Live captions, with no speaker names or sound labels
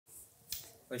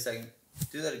Wait a second.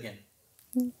 Do that again.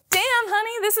 Damn,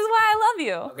 honey, this is why I love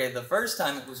you. Okay, the first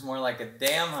time it was more like a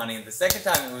damn, honey. The second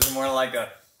time it was more like a,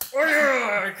 oh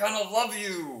yeah, I kind of love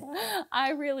you. I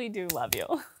really do love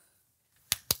you.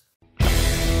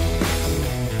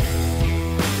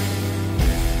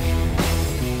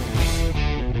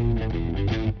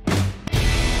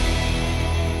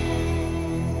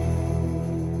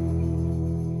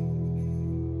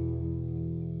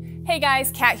 Hey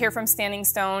guys, Kat here from Standing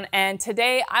Stone, and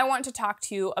today I want to talk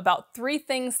to you about 3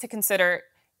 things to consider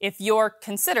if you're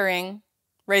considering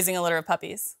raising a litter of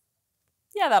puppies.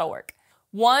 Yeah, that'll work.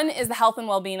 1 is the health and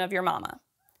well-being of your mama.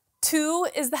 2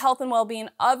 is the health and well-being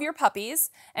of your puppies,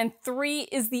 and 3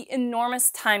 is the enormous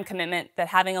time commitment that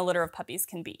having a litter of puppies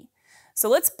can be. So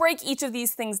let's break each of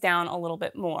these things down a little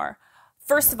bit more.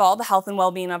 First of all, the health and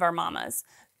well-being of our mamas.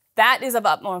 That is of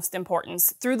utmost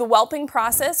importance through the whelping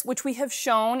process, which we have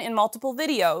shown in multiple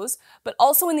videos, but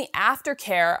also in the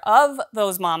aftercare of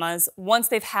those mamas once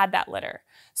they've had that litter.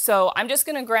 So I'm just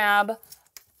gonna grab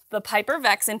the Piper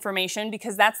Vex information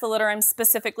because that's the litter I'm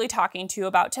specifically talking to you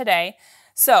about today.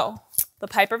 So the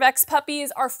Piper Vex puppies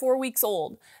are 4 weeks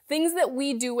old. Things that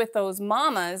we do with those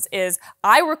mamas is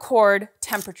I record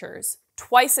temperatures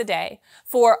twice a day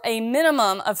for a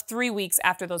minimum of 3 weeks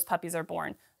after those puppies are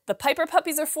born. The Piper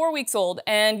puppies are 4 weeks old,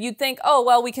 and you'd think, oh,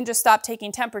 well, we can just stop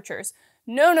taking temperatures.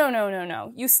 No, no, no, no,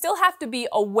 no. You still have to be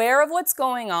aware of what's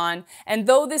going on, and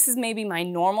though this is maybe my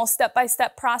normal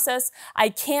step-by-step process, I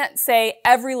can't say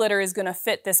every litter is gonna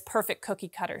fit this perfect cookie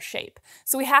cutter shape.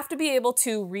 So we have to be able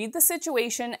to read the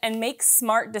situation and make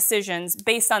smart decisions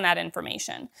based on that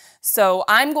information. So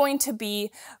I'm going to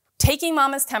be taking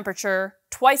mama's temperature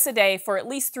twice a day for at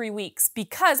least 3 weeks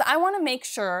because I want to make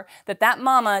sure that that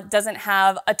mama doesn't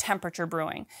have a temperature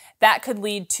brewing. That could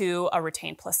lead to a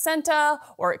retained placenta,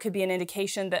 or it could be an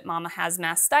indication that mama has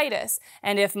mastitis.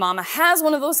 And if mama has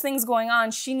one of those things going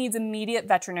on, she needs immediate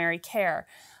veterinary care.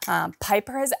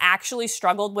 Piper has actually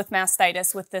struggled with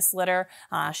mastitis with this litter.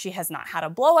 She has not had a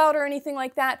blowout or anything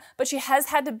like that, but she has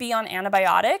had to be on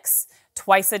antibiotics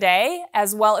twice a day,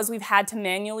 as well as we've had to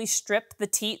manually strip the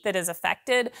teat that is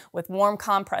affected with warm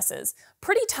compresses.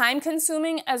 Pretty time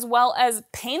consuming as well as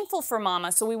painful for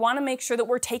mama, so we want to make sure that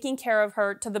we're taking care of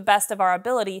her to the best of our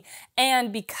ability.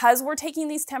 And because we're taking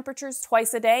these temperatures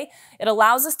twice a day, it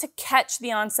allows us to catch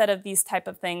the onset of these type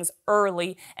of things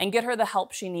early and get her the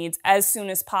help she needs as soon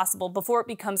as possible before it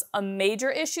becomes a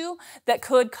major issue that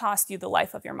could cost you the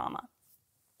life of your mama.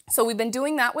 So we've been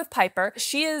doing that with Piper.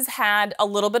 She has had a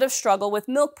little bit of struggle with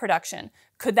milk production.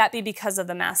 Could that be because of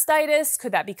the mastitis?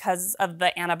 Could that be because of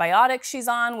the antibiotics she's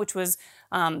on, which was,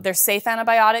 they're safe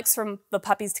antibiotics for the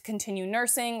puppies to continue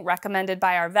nursing, recommended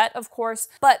by our vet, of course.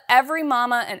 But every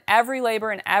mama and every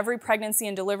labor and every pregnancy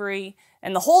and delivery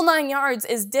and the whole 9 yards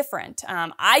is different.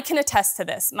 I can attest to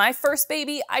this. My first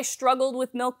baby, I struggled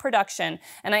with milk production,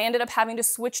 and I ended up having to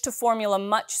switch to formula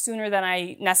much sooner than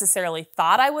I necessarily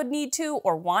thought I would need to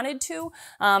or wanted to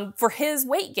for his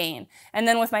weight gain. And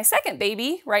then with my second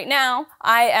baby, right now,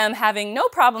 I am having no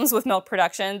problems with milk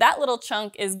production. That little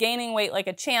chunk is gaining weight like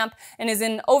a champ and is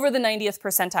in over the 90th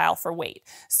percentile for weight.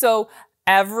 So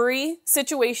every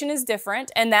situation is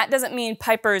different, and that doesn't mean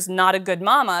Piper's not a good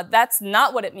mama. That's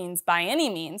not what it means by any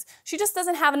means. She just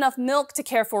doesn't have enough milk to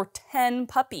care for 10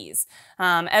 puppies,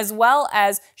 as well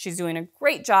as she's doing a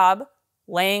great job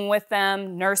laying with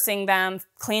them, nursing them,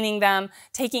 cleaning them,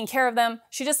 taking care of them.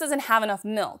 She just doesn't have enough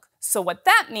milk. So what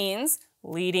that means,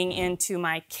 leading into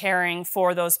my caring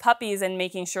for those puppies and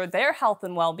making sure their health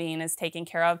and well-being is taken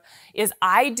care of, is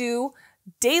I do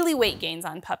daily weight gains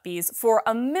on puppies for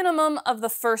a minimum of the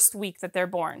first week that they're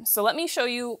born. So let me show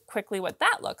you quickly what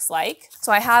that looks like.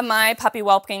 So I have my puppy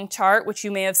whelping chart, which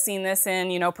you may have seen this in,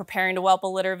 preparing to whelp a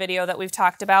litter video that we've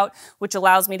talked about, which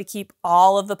allows me to keep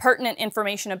all of the pertinent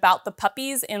information about the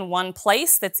puppies in one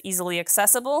place that's easily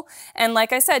accessible. And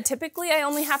like I said, typically I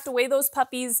only have to weigh those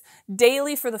puppies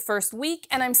daily for the first week,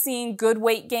 and I'm seeing good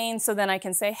weight gain, so then I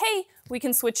can say, hey, we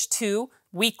can switch to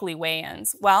weekly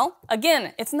weigh-ins. Well,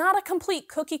 again, it's not a complete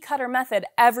cookie cutter method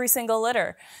every single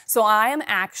litter. So I am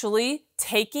actually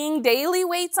taking daily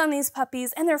weights on these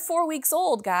puppies, and they're 4 weeks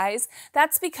old, guys.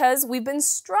 That's because we've been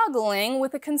struggling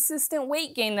with a consistent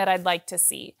weight gain that I'd like to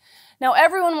see. Now,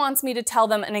 everyone wants me to tell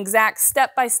them an exact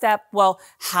step-by-step, well,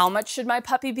 how much should my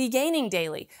puppy be gaining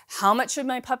daily? How much should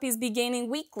my puppies be gaining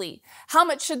weekly? How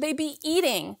much should they be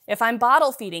eating if I'm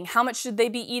bottle feeding? How much should they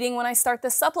be eating when I start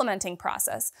the supplementing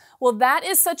process? Well, that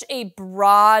is such a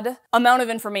broad amount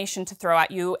of information to throw at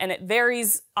you, and it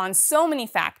varies on so many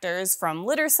factors, from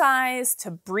litter size size,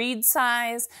 to breed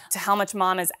size, to how much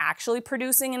mom is actually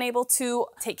producing and able to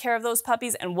take care of those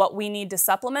puppies and what we need to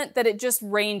supplement, that it just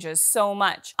ranges so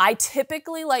much. I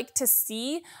typically like to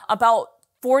see about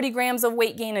 40 grams of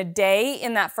weight gain a day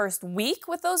in that first week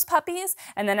with those puppies.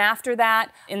 And then after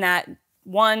that, in that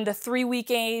 1 to 3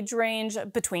 week age range,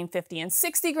 between 50 and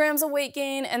 60 grams of weight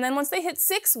gain. And then once they hit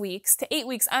 6 weeks to 8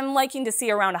 weeks, I'm liking to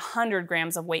see around 100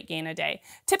 grams of weight gain a day.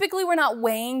 Typically, we're not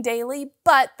weighing daily,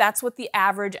 but that's what the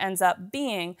average ends up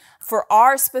being for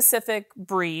our specific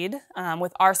breed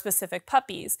with our specific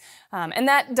puppies. And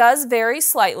that does vary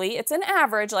slightly. It's an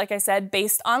average, like I said,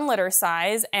 based on litter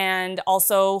size and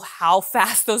also how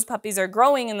fast those puppies are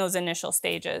growing in those initial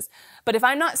stages. But if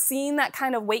I'm not seeing that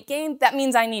kind of weight gain, that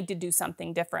means I need to do something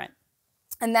different.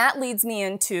 And that leads me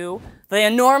into the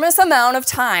enormous amount of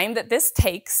time that this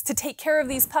takes to take care of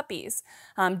these puppies.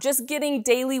 Just getting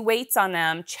daily weights on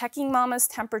them, checking mama's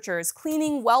temperatures,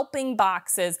 cleaning whelping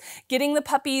boxes, getting the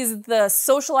puppies the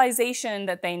socialization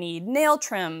that they need, nail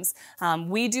trims.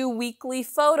 We do weekly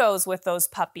photos with those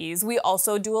puppies. We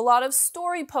also do a lot of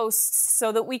story posts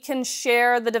so that we can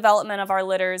share the development of our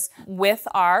litters with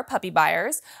our puppy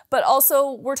buyers. But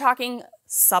also we're talking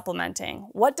supplementing.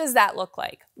 What does that look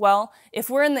like? Well, if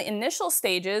we're in the initial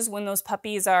stages when those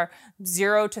puppies are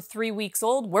 0 to 3 weeks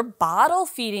old, we're bottle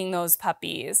feeding those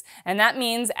puppies. And that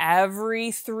means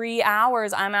every 3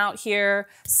 hours I'm out here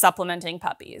supplementing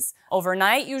puppies.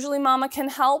 Overnight, usually mama can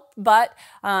help, but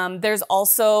there's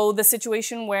also the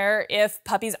situation where if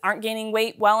puppies aren't gaining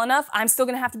weight well enough, I'm still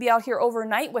gonna have to be out here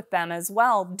overnight with them as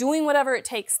well, doing whatever it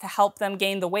takes to help them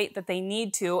gain the weight that they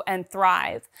need to and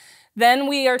thrive. Then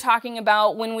we are talking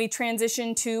about when we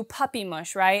transition to puppy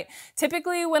mush, right?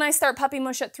 Typically when I start puppy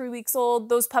mush at 3 weeks old,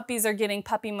 those puppies are getting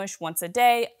puppy mush once a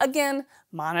day. Again,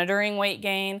 monitoring weight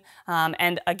gain.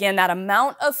 And again, that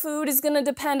amount of food is gonna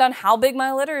depend on how big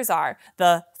my litters are.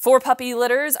 The 4 puppy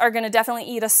litters are gonna definitely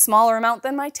eat a smaller amount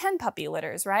than my 10 puppy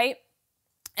litters, right?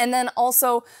 And then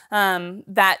also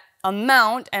that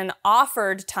amount and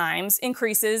offered times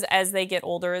increases as they get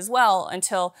older as well,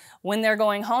 until when they're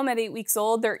going home at 8 weeks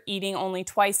old, they're eating only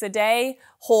twice a day,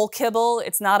 whole kibble.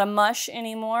 It's not a mush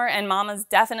anymore, and mama's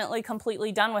definitely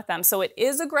completely done with them. So it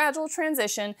is a gradual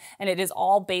transition, and it is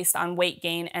all based on weight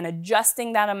gain and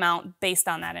adjusting that amount based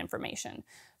on that information.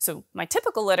 So my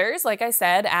typical litters, like I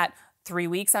said, at 3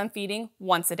 weeks I'm feeding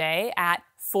once a day. At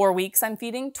 4 weeks I'm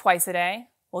feeding twice a day.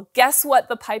 Well, guess what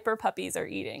the Piper puppies are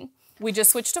eating? We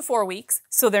just switched to 4 weeks,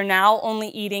 so they're now only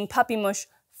eating puppy mush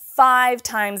 5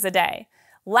 times a day.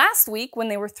 Last week, when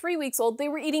they were 3 weeks old, they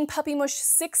were eating puppy mush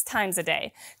 6 times a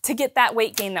day to get that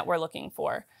weight gain that we're looking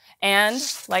for. And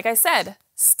like I said,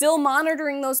 still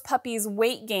monitoring those puppies'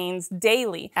 weight gains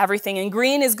daily. Everything in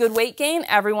green is good weight gain.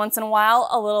 Every once in a while,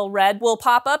 a little red will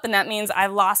pop up, and that means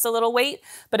I've lost a little weight.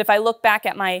 But if I look back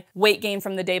at my weight gain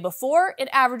from the day before, it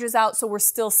averages out, so we're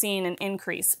still seeing an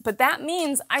increase. But that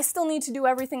means I still need to do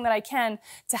everything that I can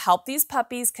to help these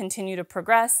puppies continue to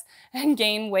progress and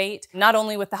gain weight, not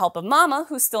only with the help of mama,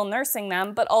 who's still nursing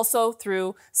them, but also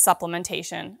through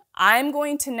supplementation. I'm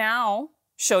going to now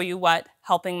show you what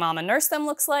helping mama nurse them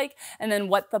looks like, and then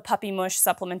what the puppy mush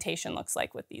supplementation looks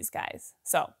like with these guys.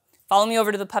 So follow me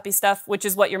over to the puppy stuff, which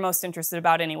is what you're most interested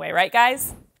about anyway, right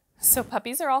guys? So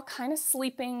puppies are all kind of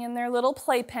sleeping in their little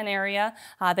playpen area.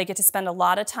 They get to spend a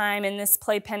lot of time in this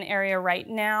playpen area right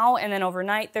now, and then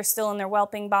overnight they're still in their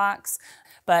whelping box.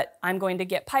 But I'm going to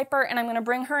get Piper, and I'm going to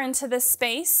bring her into this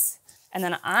space, and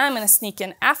then I'm going to sneak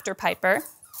in after Piper.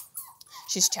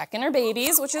 She's checking her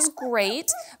babies, which is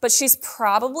great, but she's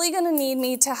probably gonna need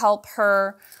me to help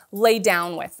her lay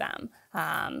down with them.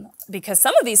 Because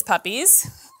some of these puppies,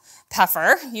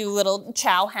 Puffer, you little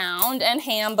chow hound, and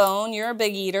Hambone, you're a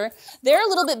big eater, they're a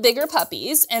little bit bigger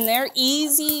puppies, and they're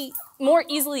more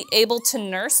easily able to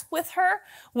nurse with her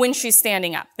when she's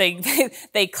standing up.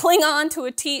 They cling on to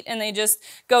a teat and they just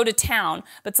go to town.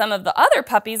 But some of the other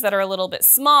puppies that are a little bit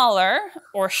smaller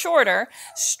or shorter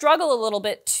struggle a little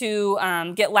bit to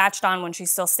get latched on when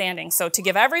she's still standing. So to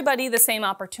give everybody the same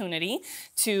opportunity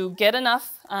to get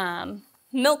enough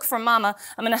milk from mama,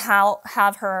 I'm gonna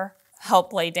have her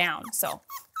help lay down. So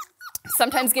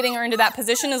sometimes getting her into that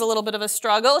position is a little bit of a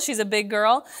struggle. She's a big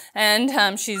girl,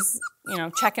 and she's, you know,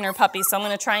 checking her puppy. So I'm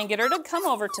going to try and get her to come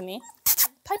over to me.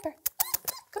 Piper,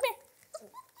 come here.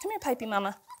 Come here, Pipey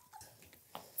mama.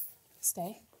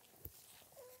 Stay.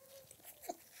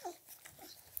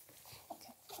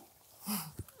 Okay.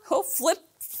 Oh,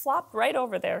 flop right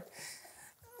over there.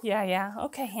 Yeah.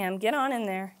 Okay, Ham, get on in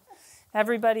there.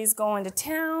 Everybody's going to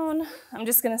town. I'm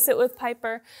just gonna sit with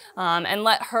Piper and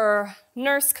let her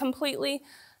nurse completely.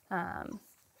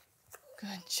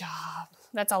 Good job.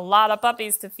 That's a lot of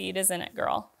puppies to feed, isn't it,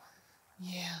 girl?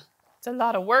 Yeah, it's a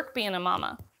lot of work being a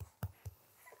mama.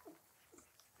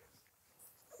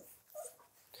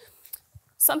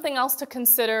 Something else to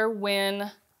consider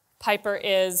when Piper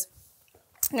is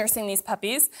nursing these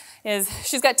puppies is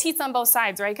she's got teats on both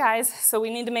sides, right guys? So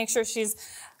we need to make sure she's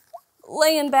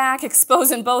laying back,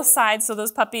 exposing both sides so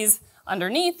those puppies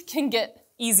underneath can get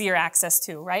easier access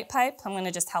to, right, Pipe? I'm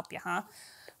gonna just help you, huh?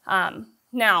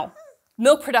 Now,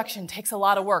 milk production takes a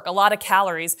lot of work, a lot of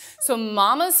calories. So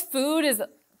mama's food is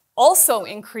also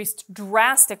increased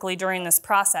drastically during this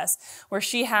process where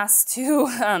she has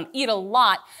to eat a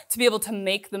lot to be able to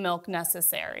make the milk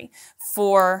necessary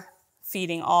for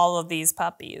feeding all of these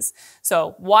puppies.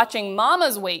 So watching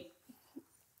mama's weight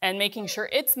and making sure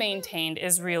it's maintained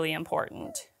is really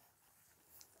important.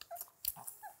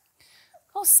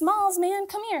 Oh, Smalls, man,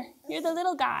 come here. You're the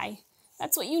little guy.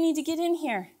 That's what you need to get in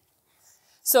here.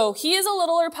 So he is a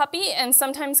littler puppy and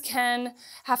sometimes can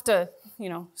have to,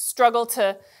 struggle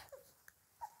to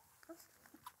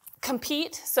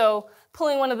compete. So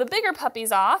pulling one of the bigger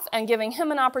puppies off and giving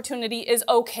him an opportunity is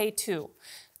okay too.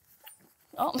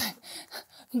 Oh,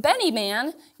 Benny,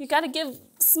 man, you got to give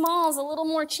Smalls a little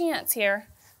more chance here.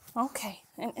 Okay,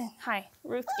 and hi,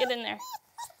 Ruth, get in there.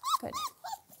 Good.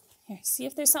 Here, see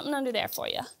if there's something under there for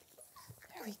you.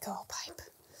 There we go, Pipe.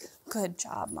 Good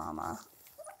job, Mama.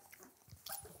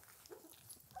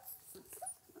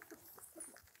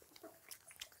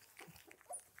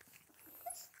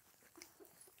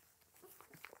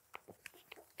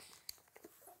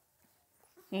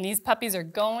 And these puppies are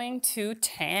going to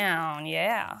town,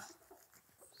 yeah.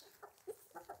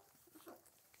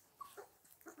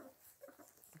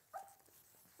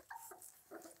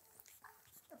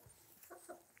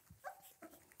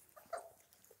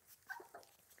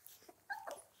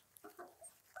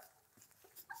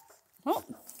 Oh,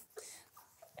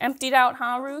 emptied out,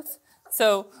 huh, Ruth?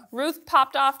 So Ruth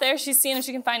popped off there. She's seeing if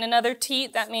she can find another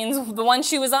teat. That means the one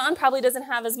she was on probably doesn't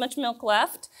have as much milk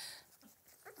left.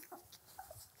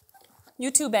 You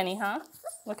too, Benny, huh?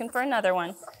 Looking for another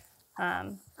one.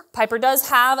 Piper does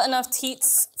have enough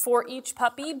teats for each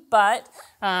puppy, but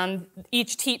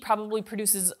each teat probably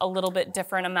produces a little bit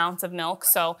different amounts of milk,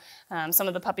 so some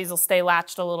of the puppies will stay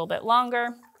latched a little bit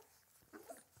longer.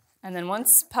 And then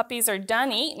once puppies are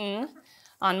done eating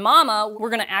on Mama,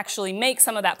 we're gonna actually make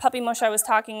some of that puppy mush I was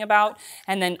talking about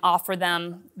and then offer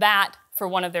them that for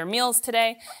one of their meals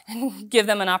today and give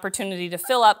them an opportunity to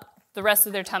fill up the rest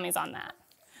of their tummies on that.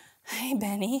 Hey,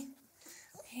 Benny.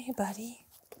 Hey, buddy.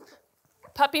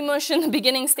 Puppy mush in the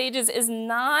beginning stages is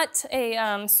not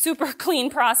a super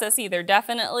clean process either,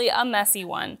 definitely a messy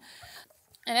one.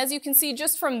 And as you can see,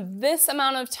 just from this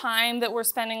amount of time that we're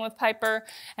spending with Piper,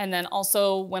 and then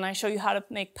also when I show you how to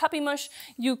make puppy mush,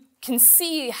 you can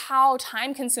see how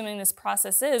time-consuming this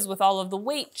process is with all of the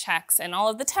weight checks and all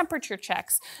of the temperature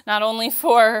checks, not only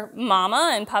for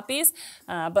Mama and puppies,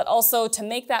 but also to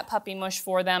make that puppy mush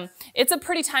for them. It's a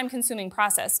pretty time-consuming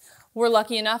process. We're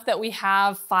lucky enough that we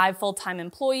have 5 full-time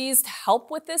employees to help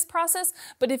with this process,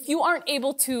 but if you aren't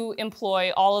able to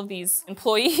employ all of these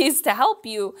employees to help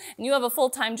you, and you have a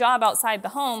full-time job outside the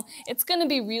home, it's gonna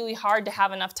be really hard to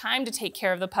have enough time to take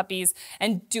care of the puppies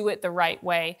and do it the right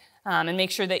way. And make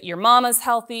sure that your mama's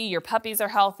healthy, your puppies are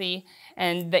healthy,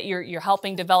 and that you're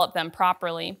helping develop them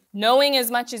properly. Knowing as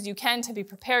much as you can to be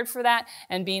prepared for that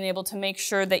and being able to make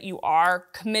sure that you are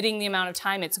committing the amount of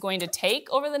time it's going to take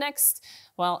over the next,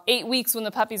 8 weeks when the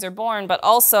puppies are born, but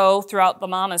also throughout the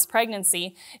mama's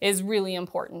pregnancy is really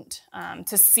important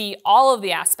to see all of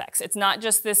the aspects. It's not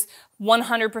just this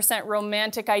 100%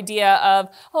 romantic idea of,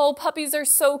 oh, puppies are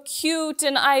so cute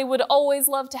and I would always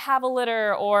love to have a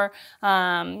litter, or,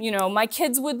 my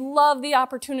kids would love the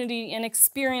opportunity and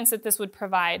experience that this would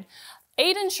provide.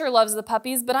 Aiden sure loves the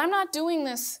puppies, but I'm not doing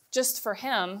this just for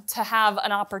him to have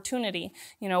an opportunity.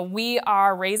 We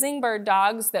are raising bird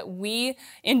dogs that we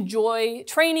enjoy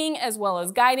training as well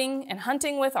as guiding and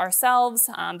hunting with ourselves,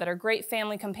 that are great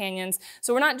family companions.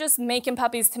 So we're not just making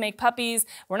puppies to make puppies.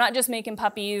 We're not just making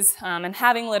puppies and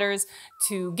having litters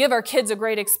to give our kids a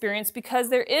great experience, because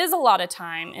there is a lot of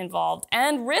time involved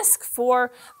and risk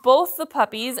for both the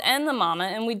puppies and the mama,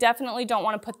 and we definitely don't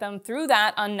want to put them through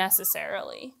that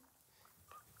unnecessarily.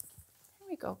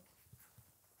 We go.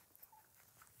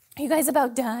 Are you guys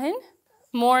about done?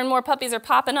 More and more puppies are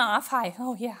popping off. Hi.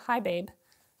 Oh, yeah. Hi, babe.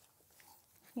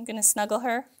 You gonna snuggle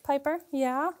her, Piper?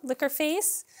 Yeah? Lick her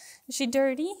face? Is she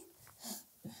dirty?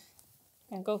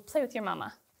 And go play with your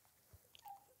mama.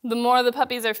 The more the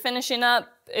puppies are finishing up,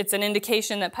 it's an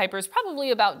indication that Piper's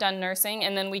probably about done nursing,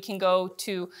 and then we can go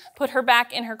to put her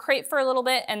back in her crate for a little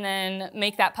bit and then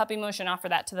make that puppy mush and offer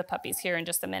that to the puppies here in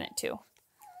just a minute, too.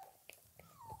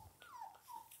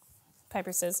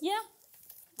 Piper says, yeah,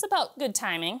 it's about good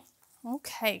timing.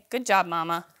 Okay, good job,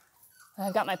 Mama.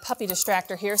 I've got my puppy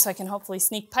distractor here so I can hopefully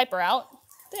sneak Piper out.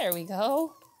 There we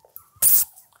go.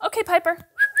 Okay, Piper,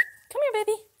 come here,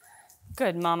 baby.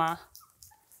 Good, Mama.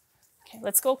 Okay,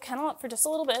 let's go kennel up for just a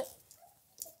little bit.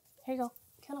 Here you go,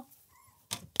 kennel.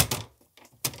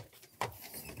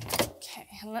 Okay,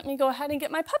 and let me go ahead and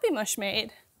get my puppy mush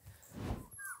made.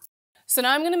 So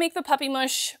now I'm gonna make the puppy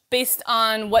mush based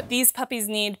on what these puppies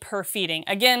need per feeding.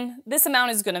 Again, this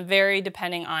amount is gonna vary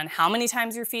depending on how many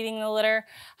times you're feeding the litter,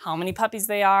 how many puppies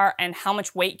they are, and how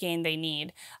much weight gain they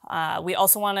need. We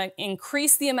also wanna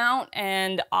increase the amount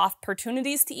and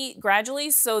opportunities to eat gradually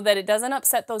so that it doesn't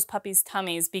upset those puppies'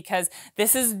 tummies, because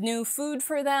this is new food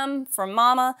for them from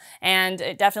mama, and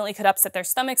it definitely could upset their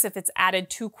stomachs if it's added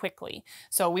too quickly.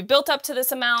 So we've built up to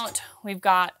this amount. We've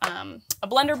got a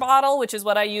blender bottle, which is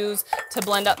what I use to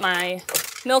blend up my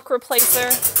milk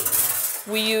replacer.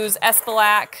 We use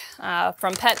Espalac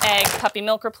from Pet Egg Puppy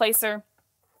Milk Replacer.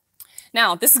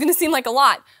 Now, this is gonna seem like a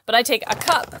lot, but I take a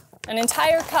cup, an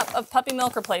entire cup of puppy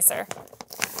milk replacer,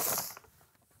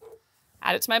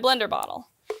 add it to my blender bottle.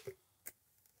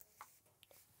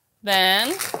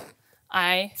 Then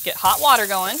I get hot water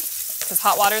going, because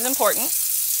hot water is important.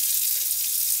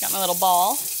 Got my little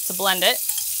ball to blend it.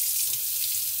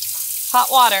 Hot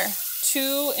water,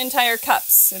 2 entire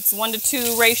cups. It's 1 to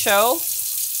 2 ratio.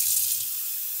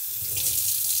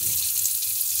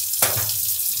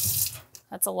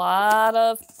 That's a lot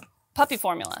of puppy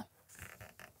formula.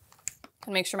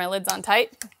 Can make sure my lid's on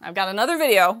tight. I've got another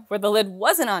video where the lid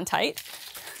wasn't on tight.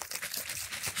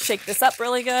 Shake this up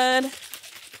really good.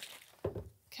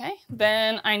 Okay,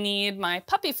 then I need my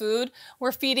puppy food.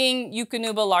 We're feeding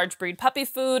Eukanuba large breed puppy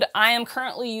food. I am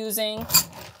currently using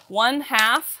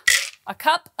 1/2 a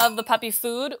cup of the puppy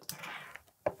food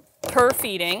per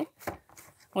feeding,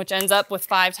 which ends up with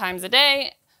 5 times a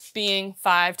day, being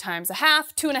 5 times a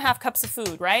half, 2.5 cups of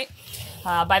food, right?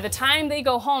 By the time they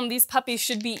go home, these puppies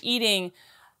should be eating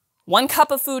 1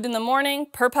 cup of food in the morning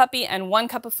per puppy and 1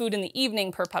 cup of food in the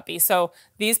evening per puppy. So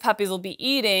these puppies will be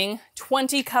eating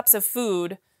 20 cups of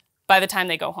food by the time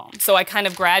they go home. So I kind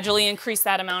of gradually increase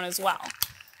that amount as well.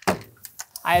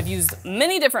 I have used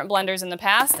many different blenders in the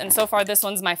past, and so far this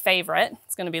one's my favorite.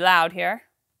 It's gonna be loud here.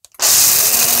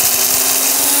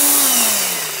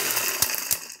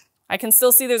 I can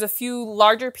still see there's a few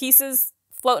larger pieces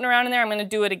floating around in there. I'm gonna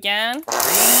do it again.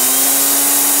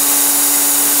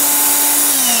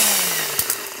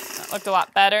 That looked a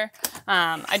lot better.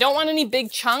 I don't want any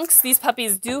big chunks. These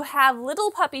puppies do have little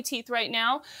puppy teeth right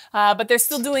now, but they're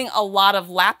still doing a lot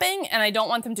of lapping, and I don't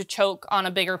want them to choke on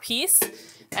a bigger piece.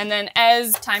 And then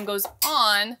as time goes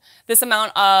on, this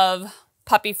amount of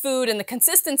puppy food and the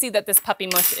consistency that this puppy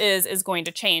mush is going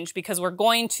to change, because we're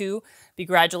going to be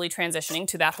gradually transitioning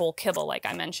to that whole kibble, like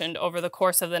I mentioned, over the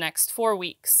course of the next 4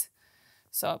 weeks.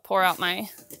 So I'll pour out my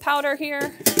powder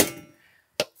here.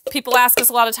 People ask us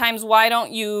a lot of times, why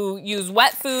don't you use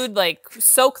wet food, like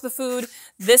soak the food?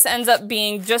 This ends up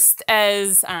being just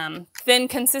as thin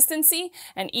consistency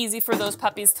and easy for those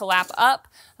puppies to lap up.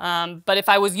 But if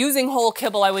I was using whole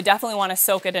kibble, I would definitely want to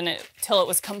soak it in it till it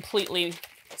was completely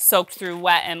soaked through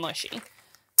wet and mushy.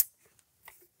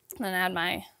 Then add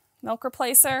my milk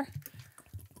replacer.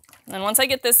 And then once I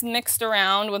get this mixed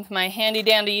around with my handy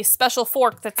dandy special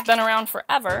fork that's been around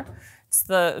forever,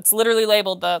 it's literally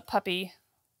labeled the puppy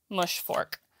mush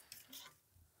fork.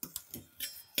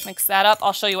 Mix that up.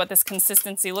 I'll show you what this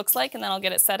consistency looks like, and then I'll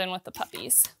get it set in with the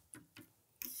puppies.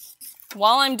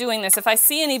 While I'm doing this, if I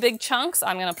see any big chunks,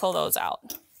 I'm going to pull those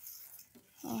out.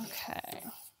 Okay.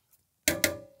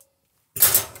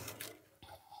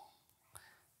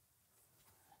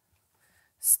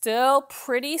 Still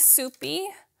pretty soupy,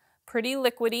 pretty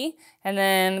liquidy, and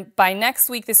then by next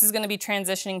week, this is going to be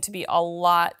transitioning to be a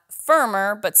lot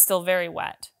firmer, but still very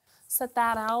wet. Set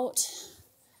that out,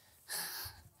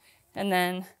 and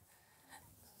then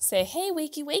say, hey,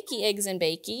 wakey, wakey, eggs and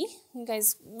bakey. You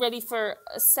guys ready for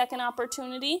a second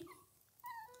opportunity?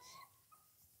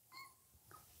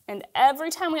 And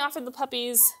every time we offer the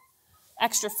puppies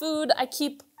extra food, I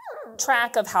keep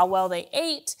track of how well they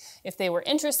ate, if they were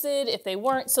interested, if they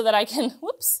weren't, so that I can,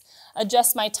 whoops,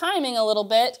 adjust my timing a little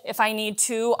bit if I need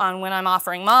to on when I'm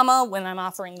offering mama, when I'm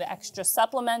offering the extra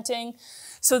supplementing,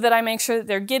 so that I make sure that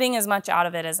they're getting as much out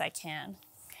of it as I can.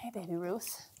 Okay, baby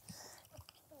Ruth.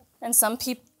 And some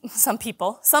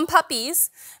puppies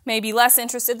may be less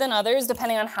interested than others,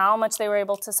 depending on how much they were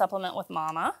able to supplement with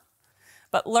mama.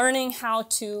 But learning how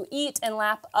to eat and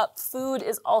lap up food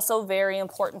is also very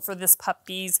important for this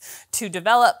puppies to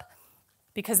develop,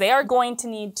 because they are going to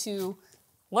need to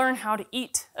learn how to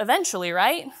eat eventually,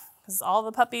 right? because all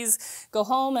the puppies go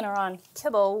home and are on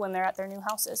kibble when they're at their new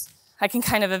houses. I can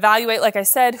kind of evaluate, like I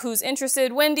said, who's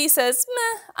interested. Wendy says,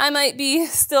 meh, I might be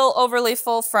still overly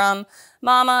full from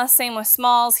Mama. Same with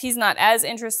Smalls, he's not as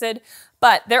interested.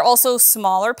 But there are also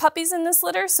smaller puppies in this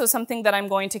litter, so something that I'm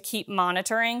going to keep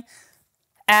monitoring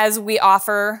as we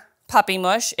offer puppy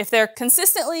mush. If they're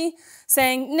consistently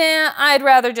saying, nah, I'd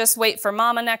rather just wait for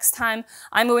Mama next time,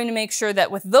 I'm going to make sure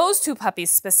that with those two puppies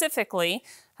specifically,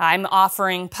 I'm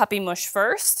offering puppy mush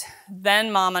first,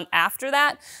 then Mama after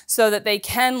that, so that they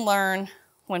can learn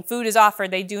when food is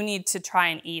offered, they do need to try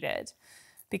and eat it.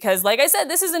 Because like I said,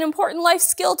 this is an important life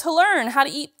skill to learn, how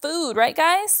to eat food, right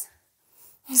guys?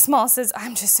 Small says,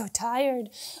 I'm just so tired.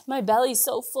 My belly's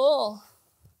so full.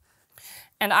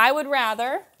 And I would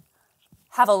rather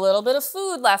have a little bit of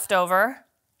food left over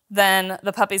than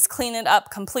the puppies clean it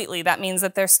up completely. That means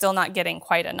that they're still not getting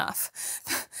quite enough.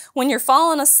 When you're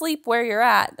falling asleep where you're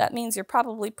at, that means you're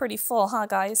probably pretty full, huh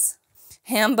guys?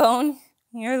 Hambone,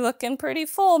 you're looking pretty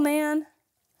full, man.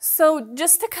 So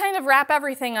just to kind of wrap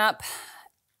everything up,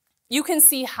 you can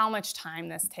see how much time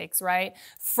this takes, right?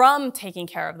 From taking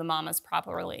care of the mamas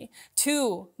properly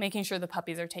to making sure the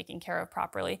puppies are taken care of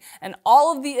properly. And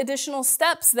all of the additional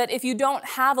steps that if you don't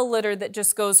have a litter that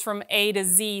just goes from A to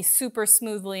Z super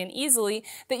smoothly and easily,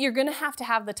 that you're gonna have to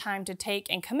have the time to take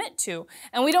and commit to.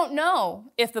 And we don't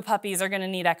know if the puppies are gonna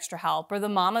need extra help or the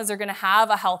mamas are gonna have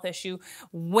a health issue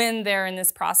when they're in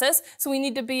this process. So we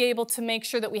need to be able to make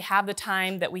sure that we have the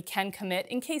time that we can commit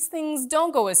in case things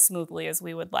don't go as smoothly as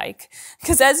we would like.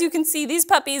 Because as you can see, these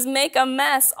puppies make a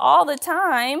mess all the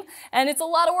time, and it's a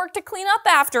lot of work to clean up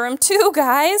after them too,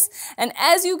 guys. And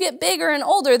as you get bigger and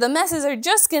older, the messes are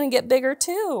just gonna get bigger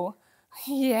too.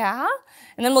 Yeah,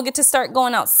 and then we'll get to start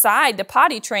going outside to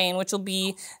potty train, which will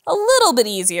be a little bit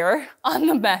easier on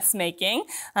the mess making,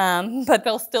 but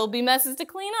there'll still be messes to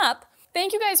clean up.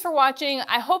 Thank you guys for watching.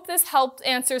 I hope this helped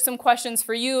answer some questions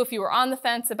for you if you were on the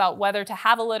fence about whether to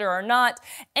have a litter or not,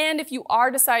 and if you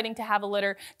are deciding to have a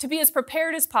litter, to be as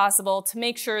prepared as possible to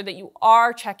make sure that you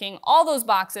are checking all those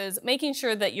boxes, making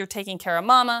sure that you're taking care of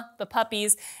Mama, the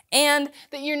puppies, and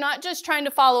that you're not just trying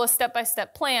to follow a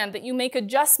step-by-step plan, that you make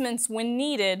adjustments when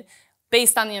needed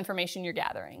based on the information you're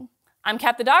gathering. I'm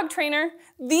Kat the dog trainer.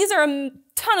 These are a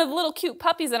ton of little cute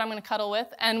puppies that I'm gonna cuddle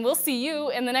with, and we'll see you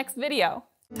in the next video.